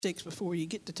6 before you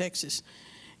get to Texas.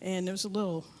 And there was a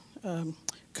little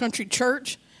country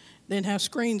church. Didn't have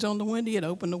screens on the window. You'd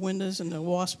open the windows and the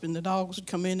wasp and the dogs would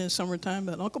come in the summertime.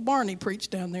 But Uncle Barney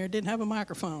preached down there. Didn't have a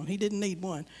microphone. He didn't need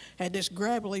one. Had this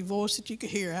gravelly voice that you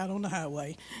could hear out on the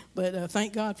highway. But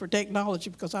thank God for technology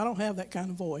because I don't have that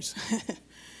kind of voice.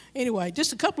 Anyway,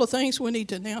 just a couple of things we need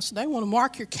to announce today. I want to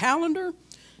mark your calendar.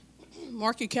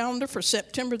 Mark your calendar for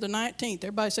September the 19th.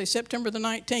 Everybody say September the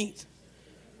 19th.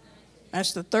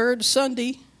 That's the third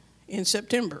Sunday in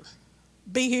September.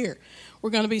 Be here. We're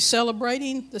going to be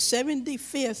celebrating the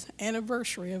 75th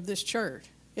anniversary of this church.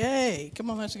 Yay. Come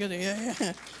on, that's good.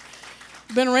 Yeah.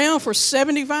 Been around for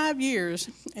 75 years,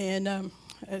 and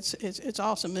it's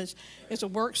awesome. It's a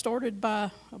work started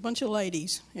by a bunch of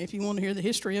ladies. If you want to hear the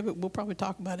history of it, we'll probably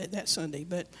talk about it that Sunday.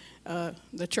 But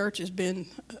the church has been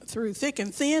through thick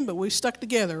and thin, but we've stuck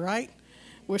together, right?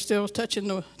 We're still touching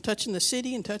the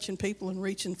city and touching people and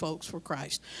reaching folks for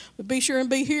Christ. But be sure and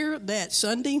be here that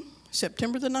Sunday,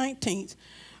 September the 19th.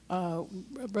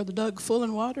 Brother Doug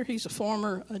Fullenwater, he's a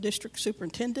former district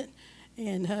superintendent,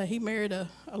 and he married a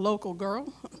local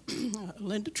girl,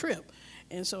 Linda Tripp.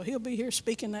 And so he'll be here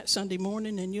speaking that Sunday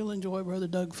morning, and you'll enjoy Brother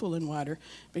Doug Fullenwater.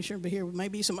 Be sure to be here with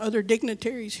maybe some other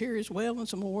dignitaries here as well, and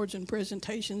some awards and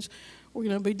presentations. We're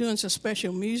going to be doing some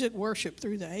special music, worship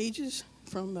through the ages,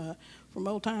 from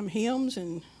old-time hymns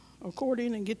and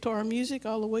accordion and guitar music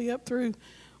all the way up through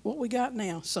what we got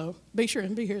now. So be sure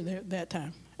and be here there at that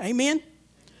time. Amen?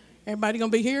 Everybody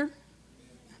going to be here?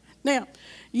 Now,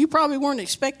 you probably weren't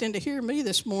expecting to hear me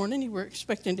this morning. You were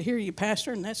expecting to hear you,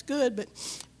 Pastor, and that's good.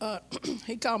 But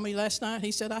he called me last night.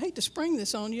 He said, I hate to spring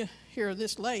this on you here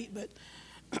this late, but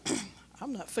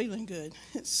I'm not feeling good.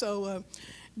 So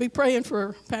be praying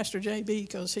for Pastor J.B.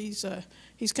 because he's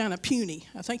kind of puny.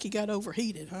 I think he got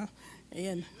overheated, huh?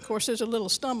 And, of course, there's a little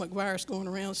stomach virus going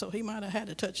around, so he might have had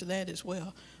a touch of that as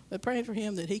well. But praying for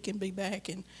him that he can be back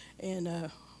and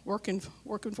working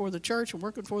for the church and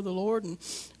working for the Lord and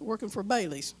working for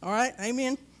Bailey's. All right?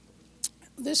 Amen?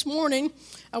 This morning,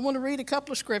 I want to read a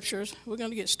couple of scriptures. We're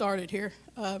going to get started here.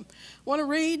 I want to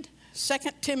read 2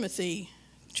 Timothy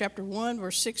chapter 1,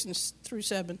 verse 6 and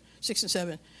 7.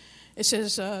 It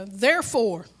says,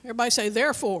 therefore, everybody say,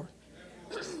 therefore.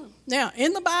 Now,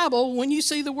 in the Bible, when you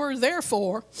see the word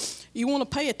therefore, you want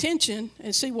to pay attention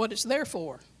and see what it's there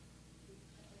for.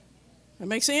 That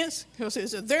make sense? Because it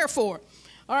says, therefore.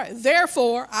 All right,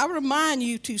 therefore, I remind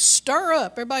you to stir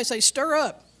up. Everybody say, stir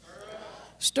up.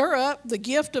 Stir up the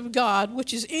gift of God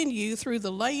which is in you through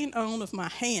the laying on of my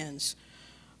hands.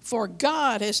 For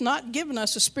God has not given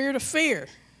us a spirit of fear.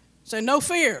 Say, no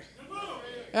fear.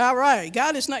 All right,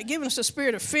 God has not given us a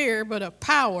spirit of fear, but of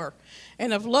power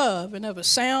and of love and of a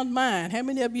sound mind. How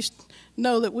many of you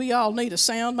know that we all need a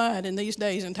sound mind in these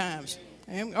days and times?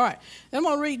 All right, then I'm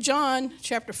going to read John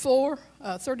chapter 4,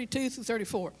 32 through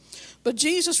 34. But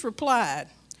Jesus replied,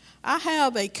 I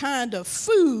have a kind of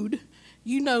food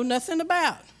you know nothing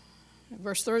about.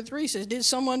 Verse 33 says, did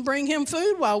someone bring him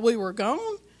food while we were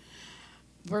gone?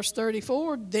 Verse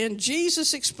 34, then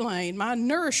Jesus explained, my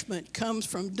nourishment comes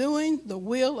from doing the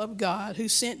will of God who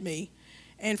sent me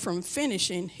and from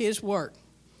finishing his work.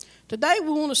 Today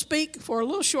we want to speak for a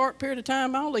little short period of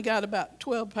time. I only got about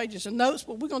 12 pages of notes,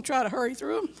 but we're going to try to hurry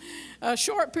through them. A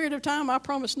short period of time, I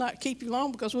promise not to keep you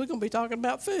long because we're going to be talking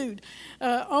about food.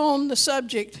 On the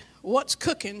subject, what's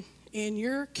cooking in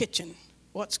your kitchen?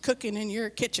 What's cooking in your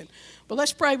kitchen? But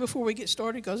let's pray before we get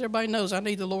started because everybody knows I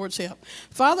need the Lord's help.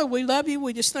 Father, we love you.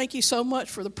 We just thank you so much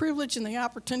for the privilege and the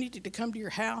opportunity to come to your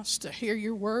house, to hear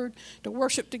your word, to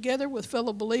worship together with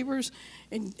fellow believers.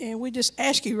 And we just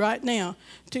ask you right now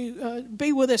to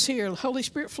be with us here. Holy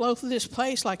Spirit, flow through this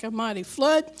place like a mighty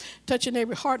flood, touching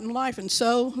every heart and life and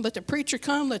soul. Let the preacher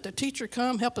come, let the teacher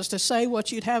come. Help us to say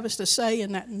what you'd have us to say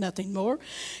and nothing more.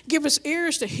 Give us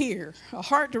ears to hear, a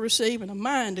heart to receive, and a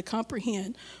mind to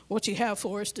comprehend what you have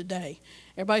for us today.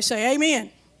 Everybody say amen.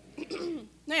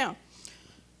 Now,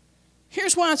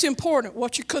 here's why it's important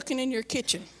what you're cooking in your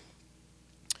kitchen.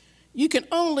 You can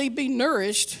only be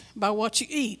nourished by what you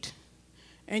eat,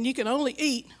 and you can only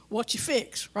eat what you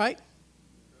fix, right?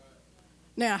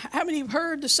 Now, how many have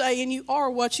heard the saying, you are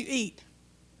what you eat?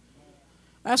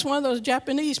 That's one of those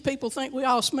Japanese people think we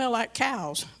all smell like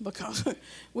cows because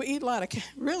we eat a lot of cows.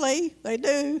 Really, they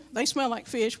do. They smell like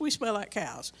fish. We smell like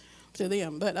cows to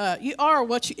them. But you are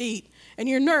what you eat, and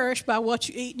you're nourished by what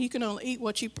you eat, and you can only eat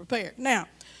what you prepare. Now,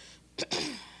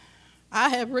 I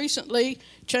have recently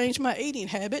changed my eating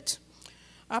habits.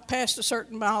 I passed a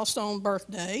certain milestone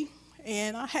birthday,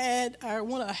 and I had a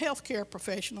healthcare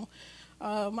professional.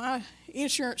 My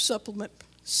insurance supplement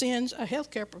sends a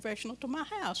healthcare professional to my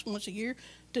house once a year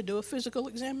to do a physical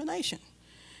examination.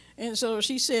 And so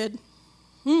she said,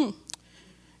 you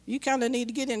kind of need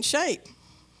to get in shape.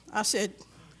 I said,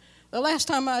 the last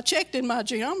time I checked in my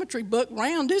geometry book,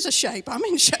 round is a shape. I'm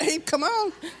in shape. Come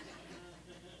on.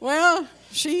 Well,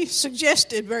 she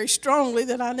suggested very strongly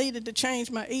that I needed to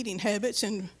change my eating habits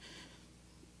and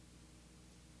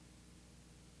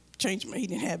change my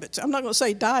eating habits. I'm not going to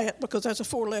say diet because that's a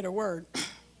 4-letter word.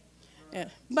 Yeah.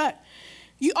 But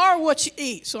you are what you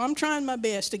eat. So I'm trying my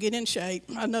best to get in shape,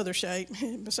 another shape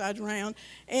besides round,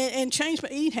 and change my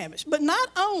eating habits. But not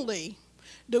only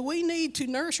do we need to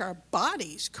nourish our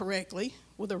bodies correctly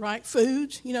with the right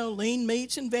foods, lean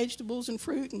meats and vegetables and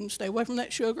fruit, and stay away from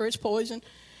that sugar, it's poison.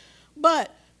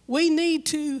 But we need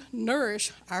to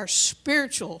nourish our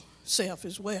spiritual self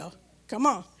as well. Come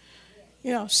on.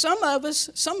 Some of us,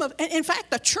 in fact,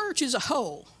 the church as a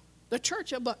whole,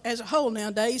 as a whole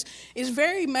nowadays is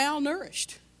very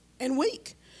malnourished and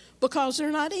weak because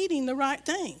they're not eating the right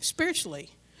thing spiritually.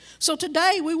 So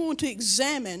today we want to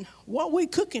examine what we're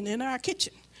cooking in our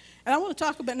kitchen. And I want to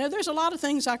talk about, now there's a lot of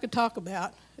things I could talk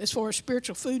about as far as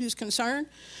spiritual food is concerned,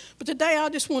 but today I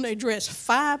just want to address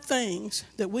 5 things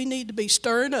that we need to be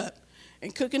stirring up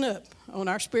and cooking up on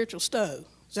our spiritual stove.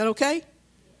 Is that okay?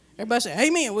 Everybody say,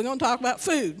 amen, we're going to talk about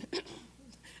food.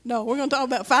 No, we're going to talk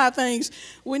about 5 things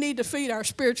we need to feed our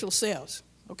spiritual selves,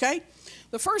 okay?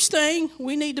 The first thing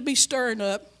we need to be stirring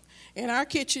up in our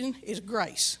kitchen is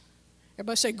grace.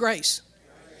 Everybody say grace.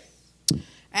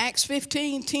 Acts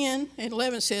 15:10 and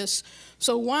 11 says,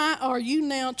 so why are you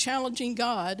now challenging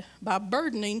God by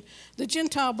burdening the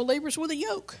Gentile believers with a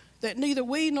yoke that neither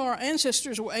we nor our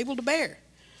ancestors were able to bear?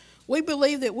 We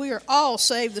believe that we are all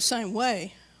saved the same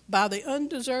way, by the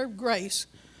undeserved grace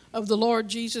of the Lord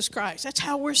Jesus Christ. That's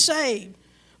how we're saved,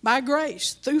 by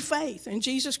grace, through faith in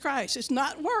Jesus Christ. It's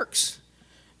not works.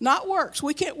 Not works.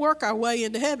 We can't work our way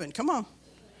into heaven. Come on.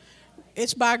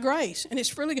 It's by grace, and it's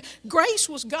freely good. Grace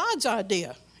was God's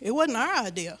idea. It wasn't our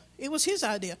idea. It was his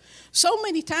idea. So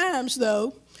many times,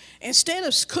 though, instead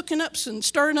of cooking up and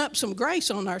stirring up some grace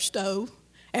on our stove,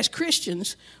 as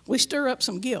Christians, we stir up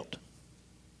some guilt.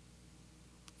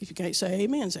 If you can't say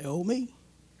amen, say, oh, me.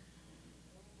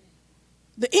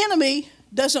 The enemy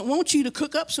doesn't want you to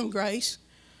cook up some grace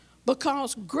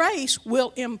because grace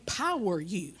will empower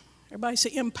you. Everybody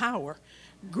say empower.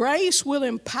 Grace will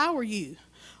empower you.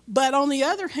 But on the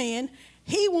other hand,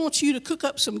 he wants you to cook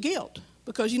up some guilt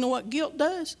because you know what guilt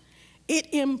does?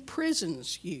 It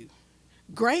imprisons you.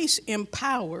 Grace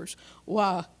empowers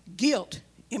while guilt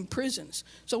imprisons.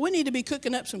 So we need to be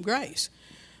cooking up some grace.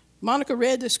 Monica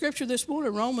read the scripture this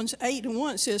morning, Romans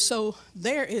 8:1. It says, so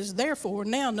there is therefore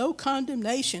now no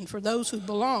condemnation for those who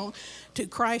belong to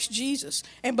Christ Jesus.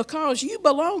 And because you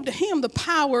belong to him, the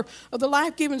power of the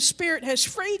life-giving Spirit has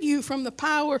freed you from the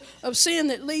power of sin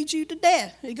that leads you to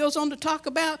death. He goes on to talk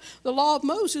about the law of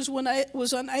Moses when it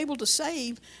was unable to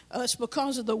save us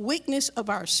because of the weakness of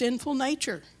our sinful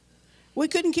nature. We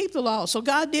couldn't keep the law, so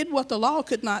God did what the law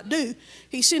could not do.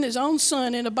 He sent his own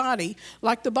son in a body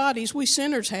like the bodies we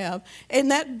sinners have.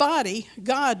 And that body,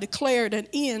 God declared an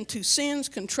end to sin's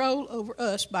control over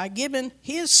us by giving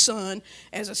his son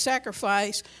as a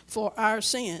sacrifice for our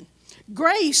sin.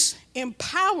 Grace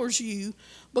empowers you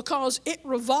because it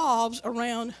revolves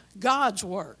around God's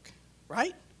work,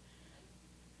 right?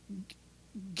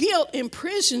 Guilt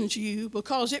imprisons you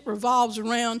because it revolves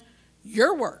around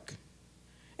your work.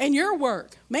 And your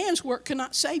work, man's work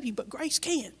cannot save you, but grace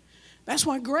can. That's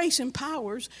why grace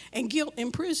empowers and guilt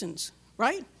imprisons,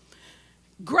 right?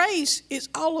 Grace is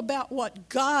all about what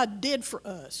God did for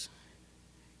us.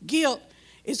 Guilt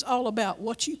is all about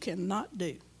what you cannot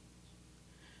do.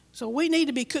 So we need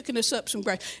to be cooking this up some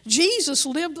grace. Jesus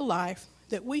lived the life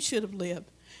that we should have lived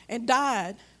and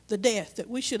died the death that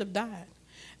we should have died,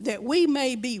 that we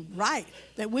may be right,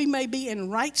 that we may be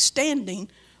in right standing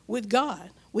with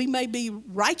God. We may be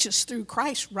righteous through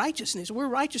Christ's righteousness. We're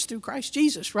righteous through Christ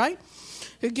Jesus, right?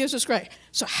 Who gives us grace.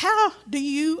 So how do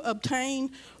you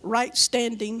obtain right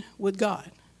standing with God?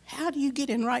 How do you get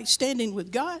in right standing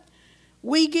with God?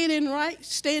 We get in right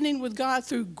standing with God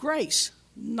through grace,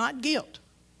 not guilt.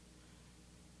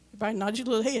 Everybody nod your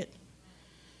little head.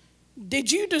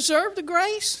 Did you deserve the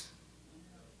grace?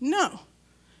 No.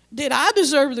 Did I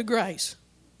deserve the grace?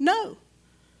 No.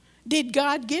 Did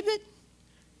God give it?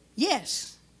 Yes.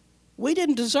 We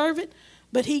didn't deserve it,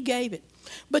 but he gave it.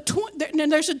 But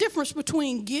there's a difference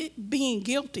between being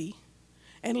guilty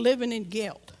and living in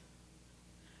guilt.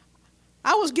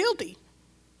 I was guilty.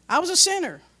 I was a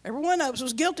sinner. Every one of us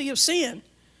was guilty of sin.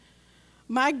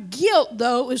 My guilt,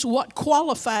 though, is what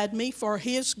qualified me for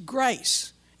his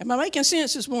grace. Am I making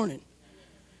sense this morning?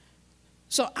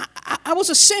 So I was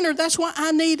a sinner. That's why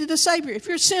I needed a Savior. If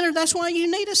you're a sinner, that's why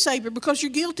you need a Savior, because you're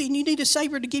guilty and you need a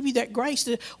Savior to give you that grace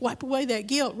to wipe away that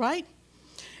guilt, right?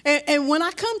 And when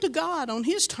I come to God on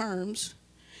His terms,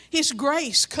 His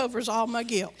grace covers all my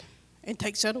guilt and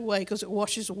takes that away because it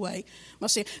washes away my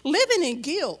sin. Living in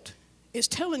guilt is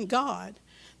telling God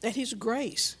that His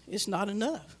grace is not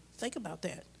enough. Think about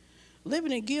that.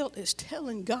 Living in guilt is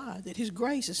telling God that His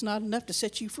grace is not enough to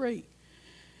set you free.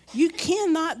 You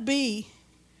cannot be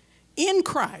in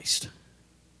Christ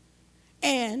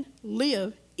and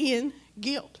live in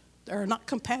guilt. They're not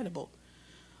compatible.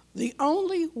 The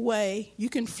only way you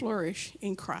can flourish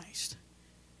in Christ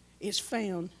is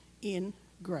found in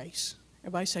grace.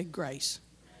 Everybody say grace.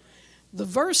 The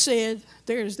verse said,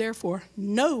 there is therefore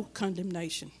no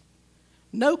condemnation.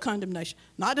 No condemnation.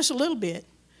 Not just a little bit,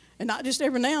 and not just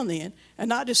every now and then, and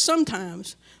not just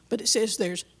sometimes, but it says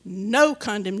there's no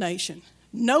condemnation,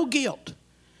 no guilt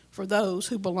for those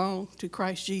who belong to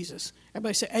Christ Jesus.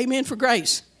 Everybody say amen for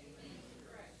grace. Amen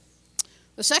for grace.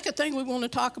 The second thing we want to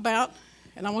talk about,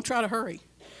 and I'm going to try to hurry,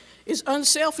 is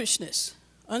unselfishness.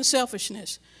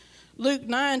 Unselfishness. Luke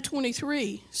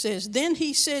 9:23 says, then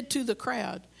he said to the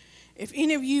crowd, if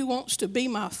any of you wants to be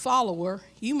my follower,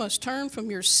 you must turn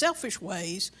from your selfish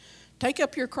ways, take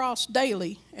up your cross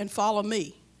daily, and follow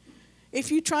me.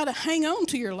 If you try to hang on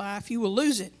to your life, you will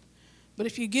lose it. But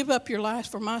if you give up your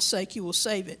life for my sake, you will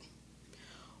save it.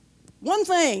 One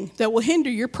thing that will hinder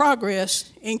your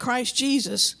progress in Christ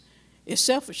Jesus is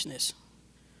selfishness.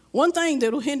 One thing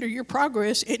that will hinder your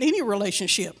progress in any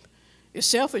relationship is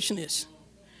selfishness.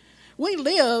 We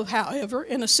live, however,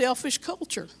 in a selfish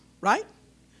culture, right?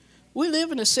 We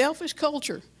live in a selfish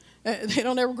culture. They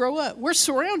don't ever grow up. We're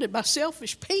surrounded by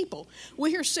selfish people. We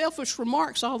hear selfish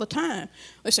remarks all the time.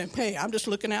 They say, hey, I'm just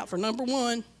looking out for number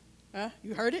one.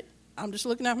 You heard it? I'm just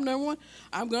looking out for number one.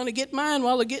 I'm going to get mine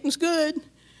while the getting's good.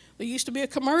 There used to be a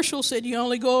commercial said you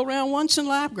only go around once in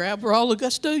life. Grab for all the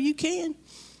gusto you can.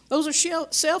 Those are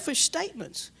selfish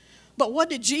statements. But what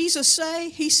did Jesus say?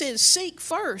 He said, seek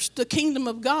first the kingdom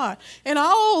of God, and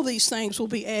all these things will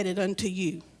be added unto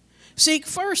you. Seek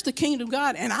first the kingdom of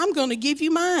God, and I'm going to give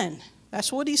you mine.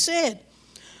 That's what he said.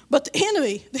 But the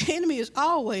enemy is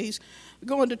always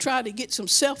going to try to get some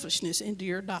selfishness into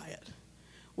your diet.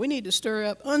 We need to stir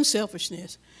up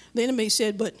unselfishness. The enemy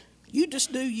said, but you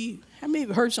just do you. How many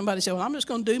have heard somebody say, well, I'm just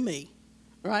going to do me,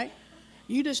 right?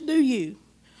 You just do you.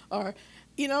 Or,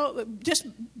 just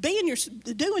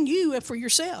doing you for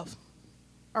yourself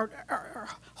or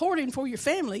hoarding for your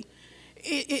family.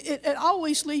 It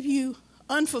always leaves you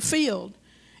unfulfilled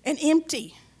and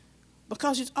empty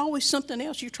because it's always something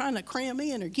else you're trying to cram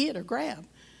in or get or grab,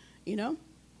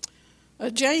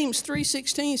 James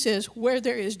 3:16 says, where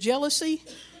there is jealousy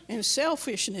and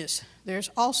selfishness,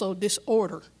 there's also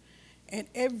disorder and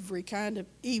every kind of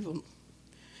evil.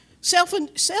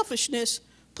 Selfishness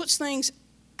puts things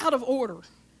out of order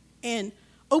and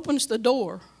opens the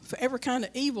door for every kind of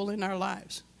evil in our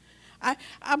lives.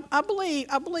 I believe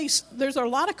there's a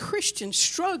lot of Christians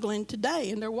struggling today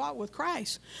in their walk with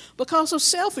Christ because of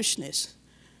selfishness.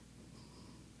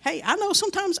 Hey, I know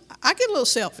sometimes I get a little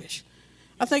selfish.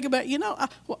 I think about,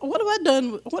 what have I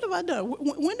done? What have I done?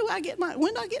 When do I get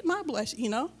my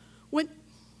blessing? When?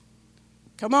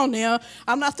 Come on now,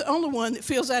 I'm not the only one that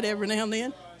feels that every now and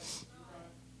then.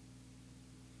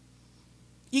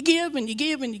 You give and you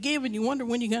give and you give and you wonder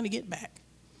when you're going to get back.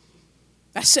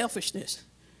 That's selfishness.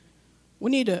 We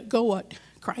need to go what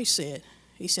Christ said.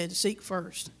 He said to seek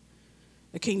first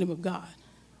the kingdom of God.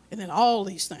 And then all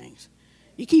these things.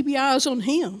 You keep your eyes on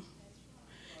Him.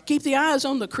 Keep the eyes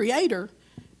on the Creator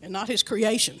and not His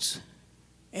creations.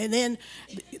 And then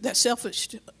that selfish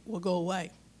will go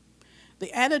away.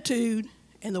 The attitude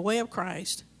and the way of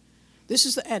Christ. This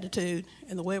is the attitude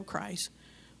and the way of Christ.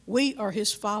 We are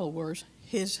His followers,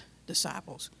 His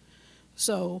disciples.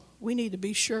 So we need to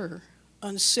be sure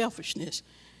unselfishness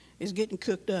is getting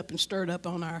cooked up and stirred up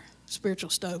on our spiritual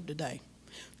stove today.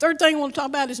 Third thing I want to talk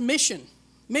about is mission.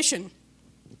 Mission.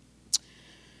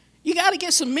 You got to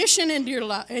get some mission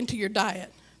into your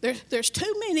diet. There's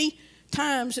too many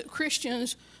times that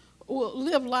Christians will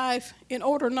live life in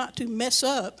order not to mess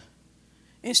up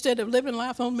instead of living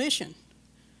life on mission.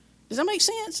 Does that make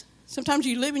sense? Sometimes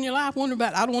you live in your life wondering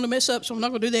about, I don't want to mess up, so I'm not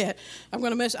going to do that. I don't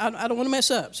want to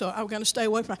mess up, so I'm going to stay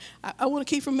away from it. I want to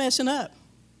keep from messing up.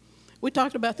 We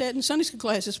talked about that in Sunday school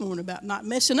class this morning about not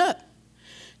messing up.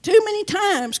 Too many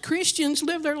times Christians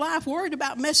live their life worried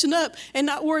about messing up and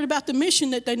not worried about the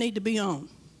mission that they need to be on.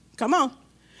 Come on.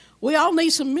 We all need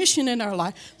some mission in our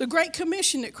life. The Great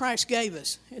Commission that Christ gave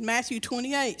us in Matthew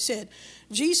 28 said,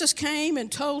 Jesus came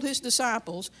and told his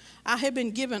disciples, I have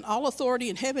been given all authority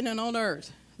in heaven and on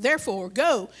earth. Therefore,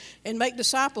 go and make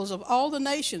disciples of all the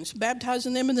nations,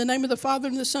 baptizing them in the name of the Father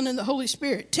and the Son and the Holy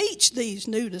Spirit. Teach these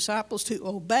new disciples to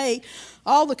obey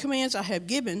all the commands I have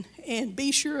given, and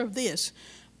be sure of this,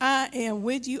 I am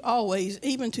with you always,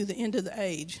 even to the end of the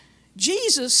age.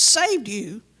 Jesus saved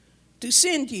you to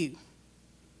send you.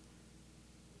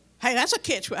 Hey, that's a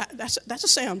catch. That's a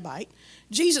sound bite.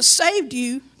 Jesus saved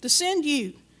you to send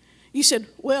you. You said,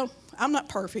 well, I'm not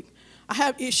perfect. I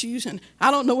have issues and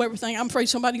I don't know everything. I'm afraid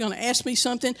somebody's going to ask me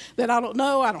something that I don't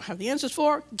know. I don't have the answers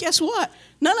for. Guess what?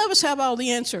 None of us have all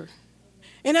the answer.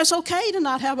 And it's okay to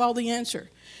not have all the answer.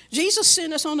 Jesus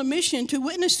sent us on a mission to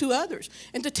witness to others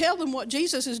and to tell them what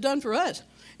Jesus has done for us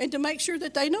and to make sure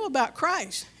that they know about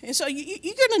Christ. And so you're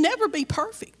going to never be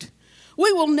perfect.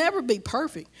 We will never be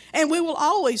perfect. And we will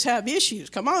always have issues.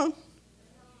 Come on.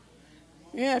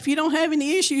 Yeah, if you don't have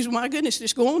any issues, my goodness,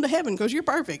 just go on to heaven because you're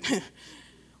perfect.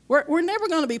 We're never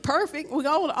going to be perfect. We're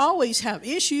going to always have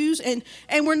issues, and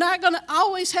we're not going to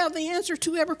always have the answer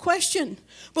to every question.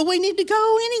 But we need to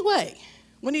go anyway.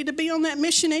 We need to be on that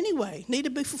mission anyway. Need to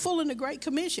be fulfilling the Great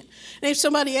Commission. And if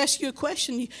somebody asks you a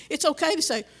question, it's okay to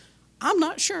say, I'm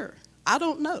not sure. I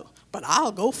don't know. But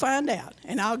I'll go find out,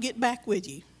 and I'll get back with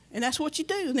you. And that's what you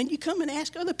do. And then you come and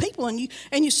ask other people, and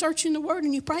you search in the Word,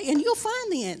 and you pray, and you'll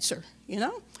find the answer. You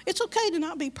know? It's okay to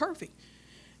not be perfect.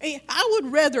 And I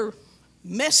would rather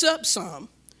mess up some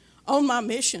on my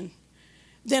mission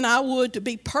than I would to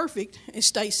be perfect and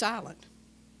stay silent.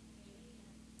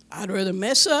 I'd rather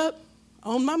mess up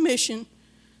on my mission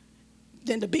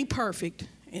than to be perfect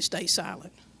and stay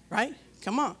silent, right?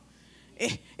 Come on.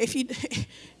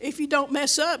 If you don't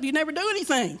mess up, you never do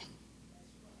anything,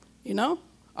 you know?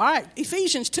 All right,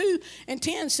 Ephesians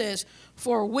 2:10 says,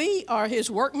 for we are his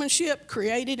workmanship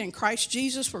created in Christ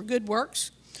Jesus for good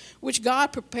works, which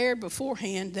God prepared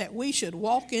beforehand that we should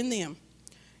walk in them.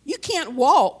 You can't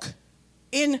walk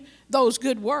in those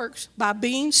good works by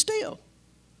being still.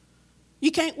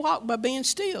 You can't walk by being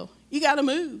still. You got to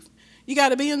move. You got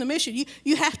to be in the mission.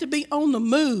 You have to be on the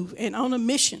move and on a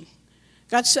mission.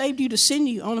 God saved you to send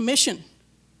you on a mission.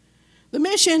 The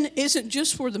mission isn't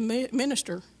just for the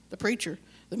minister, the preacher,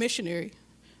 the missionary,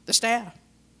 the staff.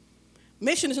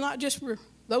 Mission is not just for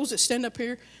those that stand up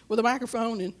here with a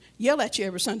microphone and yell at you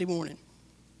every Sunday morning.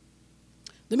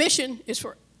 The mission is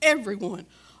for everyone,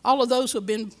 all of those who have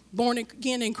been born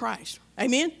again in Christ.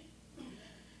 Amen?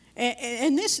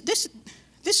 And this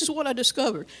is what I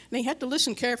discovered. And you have to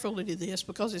listen carefully to this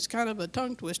because it's kind of a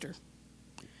tongue twister.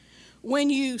 When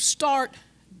you start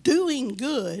doing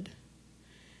good,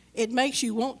 it makes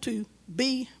you want to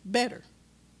be better.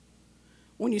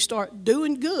 When you start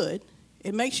doing good,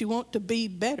 it makes you want to be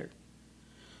better.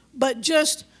 But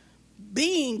just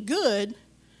being good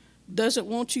doesn't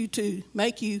want you to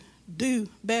make you do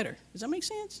better. Does that make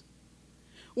sense?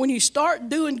 When you start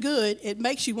doing good, it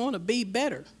makes you want to be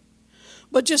better.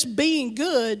 But just being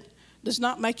good does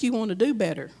not make you want to do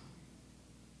better.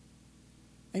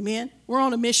 Amen? We're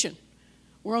on a mission.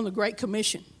 We're on the Great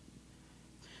Commission.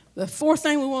 The fourth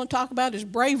thing we want to talk about is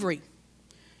bravery.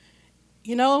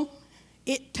 You know,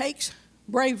 it takes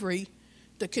bravery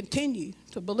to continue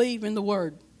to believe in the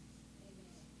Word.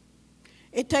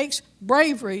 It takes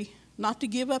bravery not to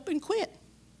give up and quit.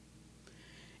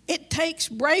 It takes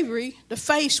bravery to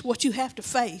face what you have to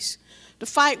face, to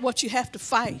fight what you have to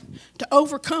fight, to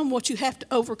overcome what you have to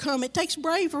overcome. It takes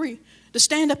bravery to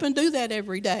stand up and do that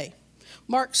every day.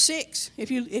 Mark 6,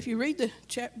 if you read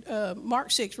the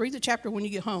Mark 6, read the chapter when you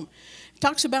get home. It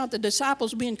talks about the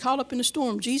disciples being caught up in the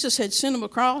storm. Jesus had sent them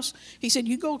across. He said,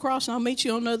 you go across and I'll meet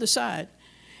you on the other side.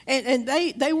 And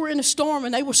they were in a storm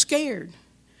and they were scared.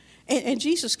 And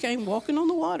Jesus came walking on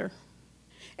the water.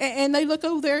 And they look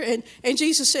over there and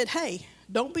Jesus said, hey,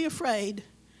 don't be afraid.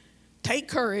 Take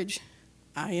courage.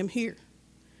 I am here.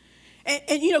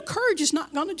 And you know, courage is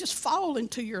not going to just fall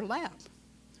into your lap.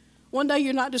 One day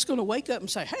you're not just going to wake up and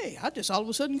say, hey, I just all of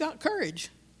a sudden got courage,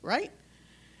 right?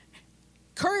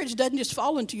 Courage doesn't just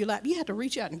fall into your lap. You have to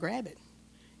reach out and grab it.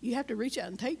 You have to reach out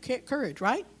and take courage,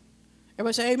 right?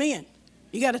 Everybody say amen.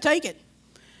 You got to take it.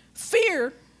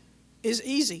 Fear is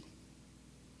easy.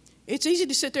 It's easy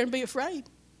to sit there and be afraid.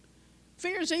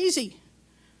 Fear is easy.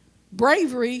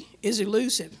 Bravery is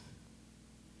elusive.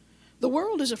 The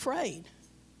world is afraid.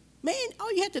 Man,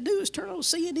 all you have to do is turn on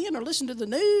CNN or listen to the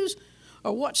news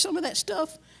or watch some of that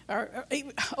stuff or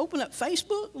even open up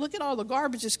Facebook. Look at all the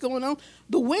garbage that's going on.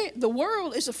 The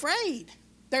world is afraid.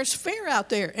 There's fear out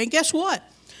there. And guess what?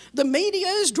 The media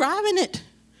is driving it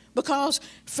because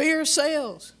fear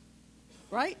sells.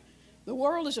 right? The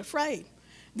world is afraid.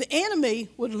 The enemy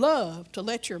would love to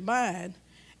let your mind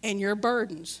and your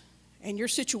burdens and your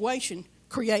situation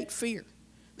create fear.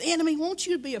 The enemy wants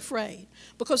you to be afraid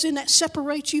because then that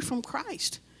separates you from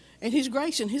Christ and his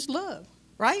grace and his love,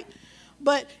 right?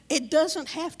 But it doesn't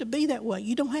have to be that way.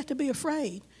 You don't have to be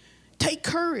afraid. Take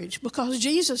courage because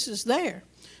Jesus is there.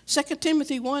 2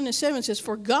 Timothy 1:7 says,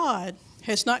 "For God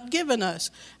has not given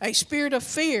us a spirit of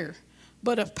fear,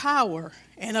 but of power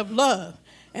and of love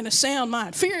and a sound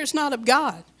mind." Fear is not of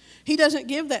God. He doesn't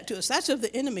give that to us. That's of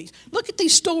the enemies. Look at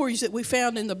these stories that we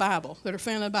found in the Bible, that are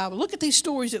found in the Bible. Look at these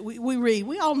stories that we read.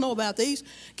 We all know about these.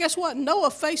 Guess what? Noah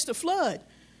faced a flood.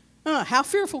 How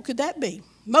fearful could that be?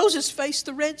 Moses faced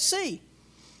the Red Sea.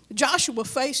 Joshua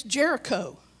faced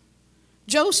Jericho.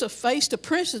 Joseph faced a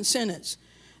prison sentence.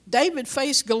 David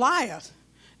faced Goliath.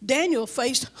 Daniel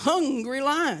faced hungry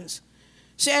lions.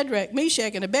 Shadrach,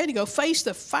 Meshach, and Abednego faced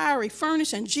the fiery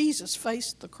furnace, and Jesus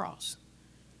faced the cross.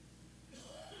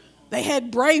 They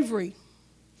had bravery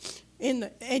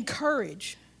and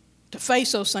courage to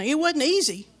face those things. It wasn't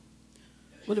easy,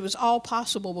 but it was all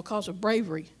possible because of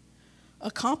bravery.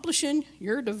 Accomplishing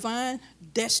your divine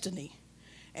destiny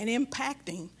and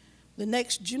impacting the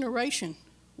next generation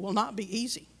will not be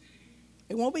easy.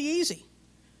 It won't be easy,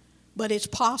 but it's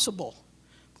possible.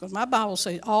 Because my Bible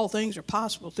says all things are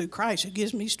possible through Christ who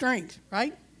gives me strength,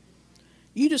 right?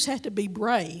 You just have to be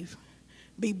brave.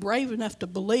 Be brave enough to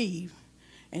believe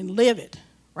and live it,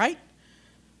 right?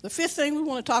 The fifth thing we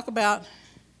want to talk about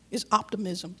is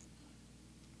optimism.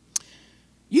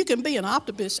 You can be an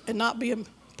optimist and not be a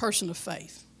person of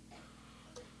faith.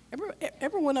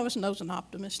 Every one of us knows an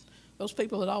optimist. Those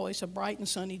people that always have a bright and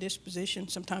sunny disposition.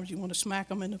 Sometimes you want to smack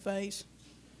them in the face.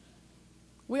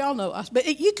 We all know us.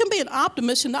 But you can be an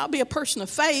optimist and not be a person of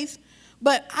faith,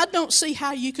 but I don't see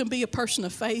how you can be a person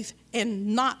of faith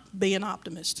and not be an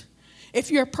optimist.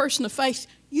 If you're a person of faith,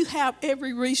 you have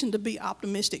every reason to be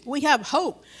optimistic. We have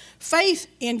hope. Faith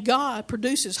in God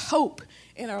produces hope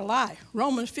in our life.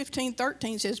 Romans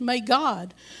 15:13 says, "May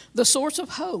God, the source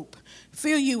of hope,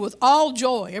 fill you with all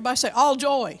joy." Everybody say, all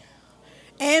joy.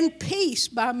 And peace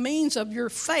by means of your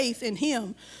faith in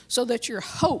him, so that your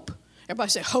hope, everybody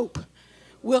say hope,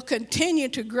 will continue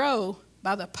to grow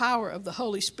by the power of the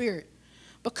Holy Spirit.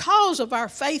 Because of our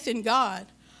faith in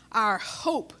God, our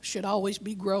hope should always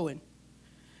be growing.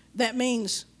 That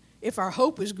means if our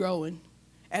hope is growing,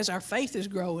 as our faith is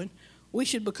growing, we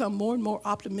should become more and more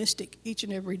optimistic each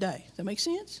and every day. Does that make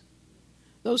sense?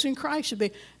 Those in Christ should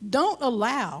be. Don't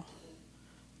allow,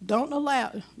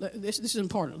 this is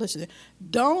important, listen.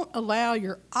 Don't allow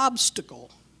your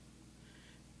obstacle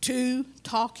to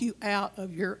talk you out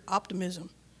of your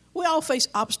optimism. We all face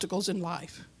obstacles in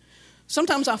life.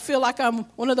 Sometimes I feel like I'm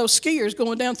one of those skiers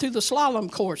going down through the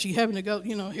slalom course. You having to go,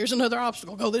 here's another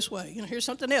obstacle, go this way. Here's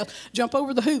something else, jump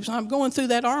over the hoops. I'm going through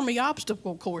that Army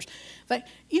obstacle course.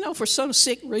 For some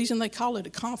sick reason, they call it a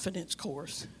confidence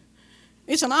course.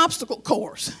 It's an obstacle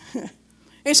course.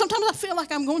 And sometimes I feel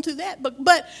like I'm going through that,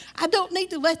 but I don't need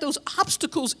to let those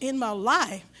obstacles in my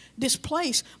life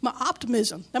displace my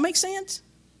optimism. That makes sense?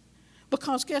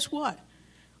 Because guess what?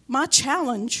 My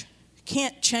challenge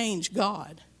can't change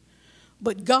God.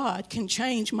 But God can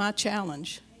change my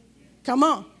challenge. Come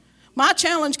on. My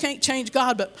challenge can't change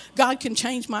God, but God can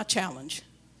change my challenge.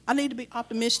 I need to be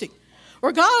optimistic.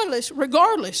 Regardless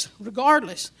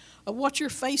of what you're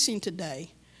facing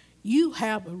today, you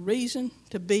have a reason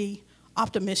to be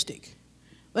optimistic.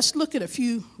 Let's look at a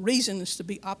few reasons to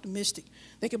be optimistic.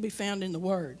 They can be found in the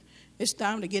Word. It's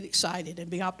time to get excited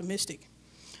and be optimistic.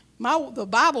 The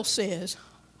Bible says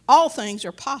all things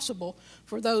are possible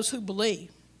for those who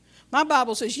believe. My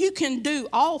Bible says you can do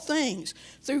all things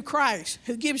through Christ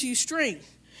who gives you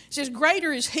strength. It says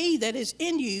greater is he that is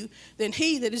in you than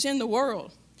he that is in the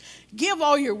world. Give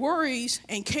all your worries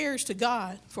and cares to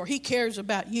God, for he cares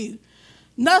about you.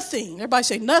 Nothing, everybody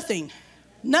say nothing.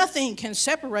 Nothing can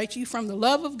separate you from the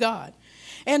love of God.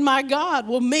 And my God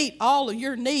will meet all of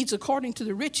your needs according to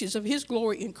the riches of his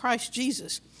glory in Christ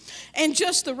Jesus. And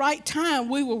just the right time,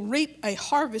 we will reap a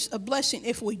harvest of blessing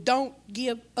if we don't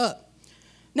give up.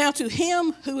 Now to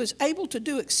him who is able to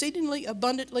do exceedingly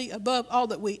abundantly above all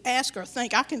that we ask or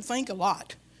think. I can think a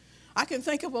lot. I can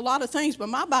think of a lot of things, but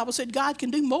my Bible said God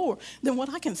can do more than what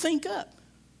I can think up.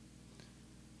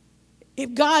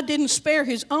 If God didn't spare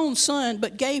his own son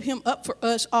but gave him up for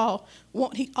us all,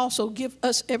 won't he also give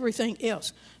us everything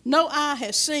else? No eye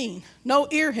has seen, no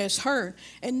ear has heard,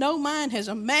 and no mind has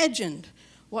imagined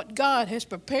what God has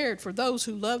prepared for those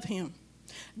who love him.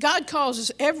 God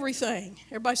causes everything,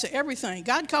 everybody say everything.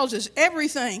 God causes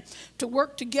everything to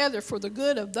work together for the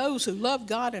good of those who love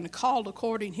God and are called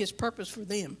according to his purpose for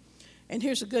them. And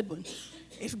here's a good one.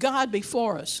 If God be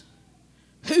for us,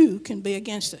 who can be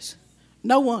against us?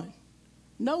 No one.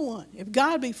 No one. If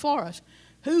God be for us,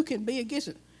 who can be against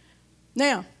us?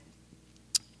 Now,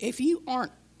 if you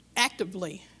aren't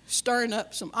actively stirring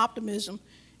up some optimism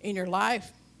in your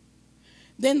life,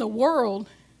 then the world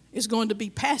is going to be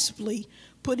passively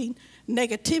putting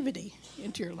negativity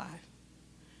into your life.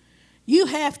 You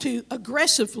have to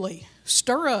aggressively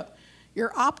stir up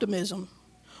your optimism,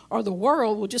 or the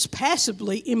world will just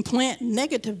passively implant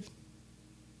negative,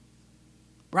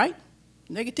 right?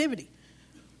 Negativity.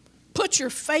 Put your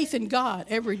faith in God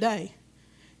every day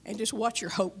and just watch your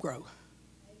hope grow.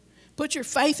 Put your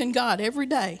faith in God every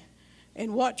day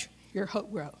and watch your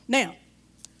hope grow. Now,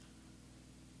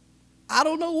 I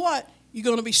don't know what you're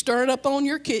going to be stirring up on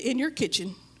in your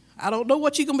kitchen. I don't know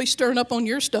what you're going to be stirring up on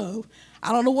your stove.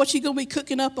 I don't know what you're going to be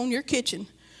cooking up on your kitchen.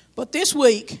 But this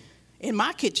week, in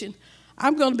my kitchen,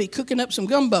 I'm going to be cooking up some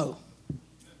gumbo.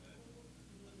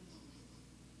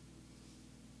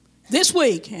 This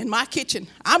week, in my kitchen,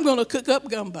 I'm going to cook up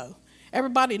gumbo.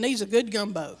 Everybody needs a good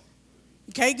gumbo.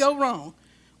 You can't go wrong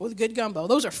with a good gumbo.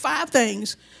 Those are 5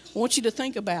 things I want you to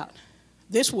think about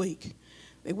this week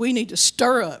that we need to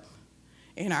stir up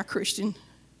in our Christian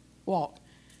walk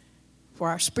for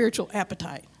our spiritual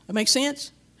appetite. That makes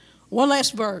sense? One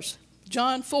last verse.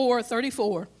 John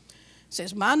 4:34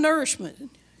 says, my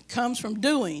nourishment comes from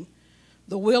doing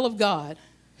the will of God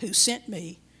who sent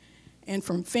me and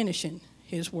from finishing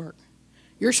his work.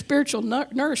 Your spiritual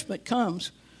nourishment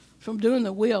comes from doing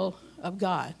the will of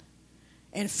God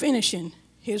and finishing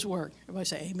his work. Everybody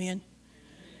say amen.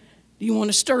 Do you want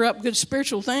to stir up good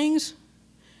spiritual things?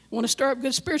 Want to stir up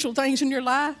good spiritual things in your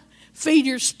life? Feed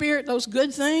your spirit those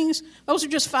good things? Those are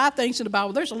just 5 things in the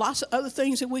Bible. There's lots of other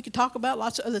things that we could talk about,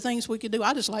 lots of other things we could do.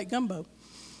 I just like gumbo.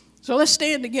 So let's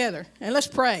stand together and let's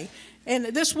pray. And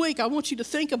this week, I want you to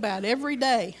think about every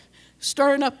day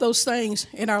stirring up those things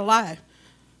in our life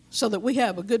so that we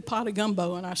have a good pot of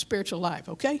gumbo in our spiritual life,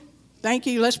 okay? Thank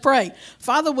you. Let's pray.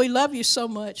 Father, we love you so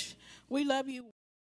much. We love you.